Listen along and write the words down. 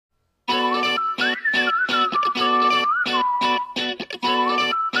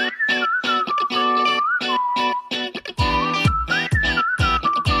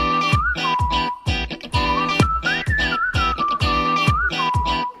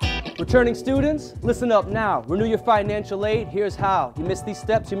Returning students, listen up now. Renew your financial aid, here's how. You miss these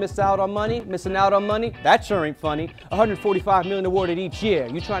steps, you miss out on money. Missing out on money? That sure ain't funny. $145 million awarded each year.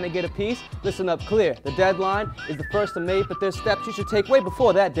 You trying to get a piece? Listen up clear. The deadline is the 1st of May, but there's steps you should take way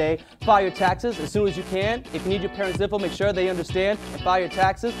before that day. File your taxes as soon as you can. If you need your parents' info, make sure they understand. And file your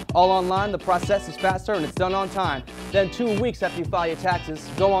taxes all online. The process is faster and it's done on time. Then 2 weeks after you file your taxes,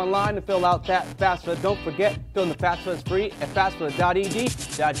 go online and fill out that FAFSA. Don't forget, filling the FAFSA is free at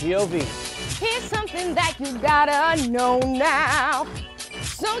fafsa.ed.gov. Here's something that you gotta know now,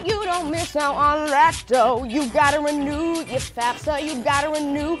 so you don't miss out on that dough. You gotta renew your FAFSA, you gotta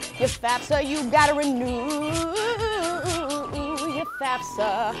renew your FAFSA, you gotta renew your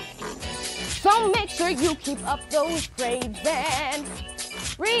FAFSA. So make sure you keep up those grades and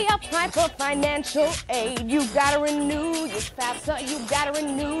reapply for financial aid. You gotta renew your FAFSA, you gotta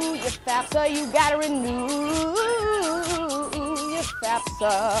renew your FAFSA, you gotta renew your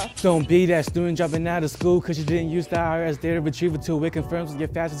FAFSA. Don't be that student dropping out of school because you didn't use the IRS data retrieval tool. It confirms that your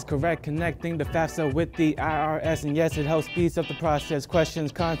FAFSA is correct, connecting the FAFSA with the IRS. And yes, it helps speed up the process.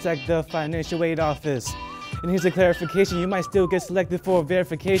 Questions, contact the financial aid office. And here's a clarification, you might still get selected for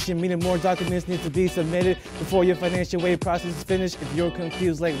verification, meaning more documents need to be submitted before your financial aid process is finished. If you're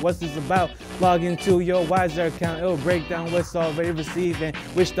confused like what's this about, log into your Wiser account. It'll break down what's already received and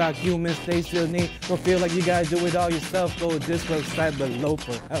which documents they still need. Don't feel like you gotta do it all yourself. Go to this website below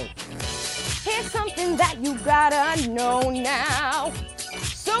for help. Here's something that you gotta know now,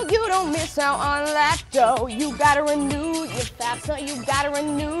 so you don't miss out on that dough. You gotta renew your FAFSA, you gotta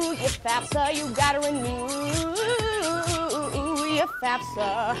renew your FAFSA, you gotta renew your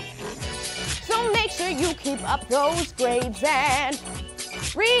FAFSA. So make sure you keep up those grades and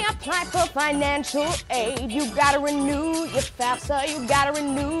reapply for financial aid. You gotta renew your FAFSA, you gotta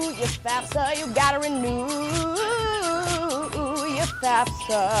renew your FAFSA, you gotta renew your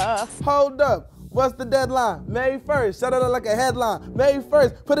FAFSA. Hold up. What's the deadline? May 1st. Shout it out like a headline. May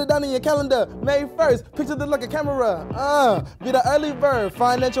 1st. Put it down in your calendar. May 1st. Picture this like a camera. Be the early bird.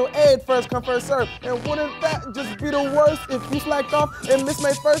 Financial aid first come first serve. And wouldn't that just be the worst if you slacked off and missed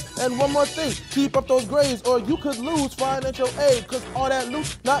May 1st? And one more thing. Keep up those grades or you could lose financial aid because all that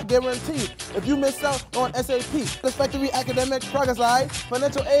loot not guaranteed. If you miss out on SAP, satisfactory academic progress, alright?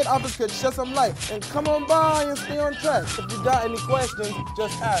 Financial aid office could shed some light. And come on by and stay on track. If you got any questions,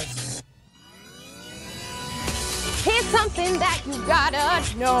 just ask. Here's something that you gotta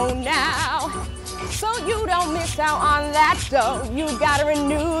know now, so you don't miss out on that dough. You gotta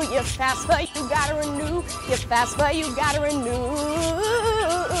renew your FAFSA, you gotta renew your FAFSA, you gotta renew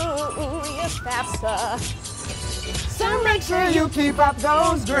your FAFSA. So make sure you keep up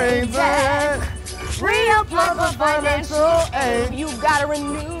those grades and reapply for financial aid. You gotta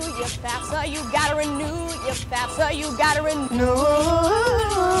renew your FAFSA, you gotta renew your FAFSA, you gotta renew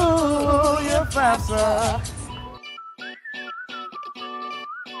your FAFSA.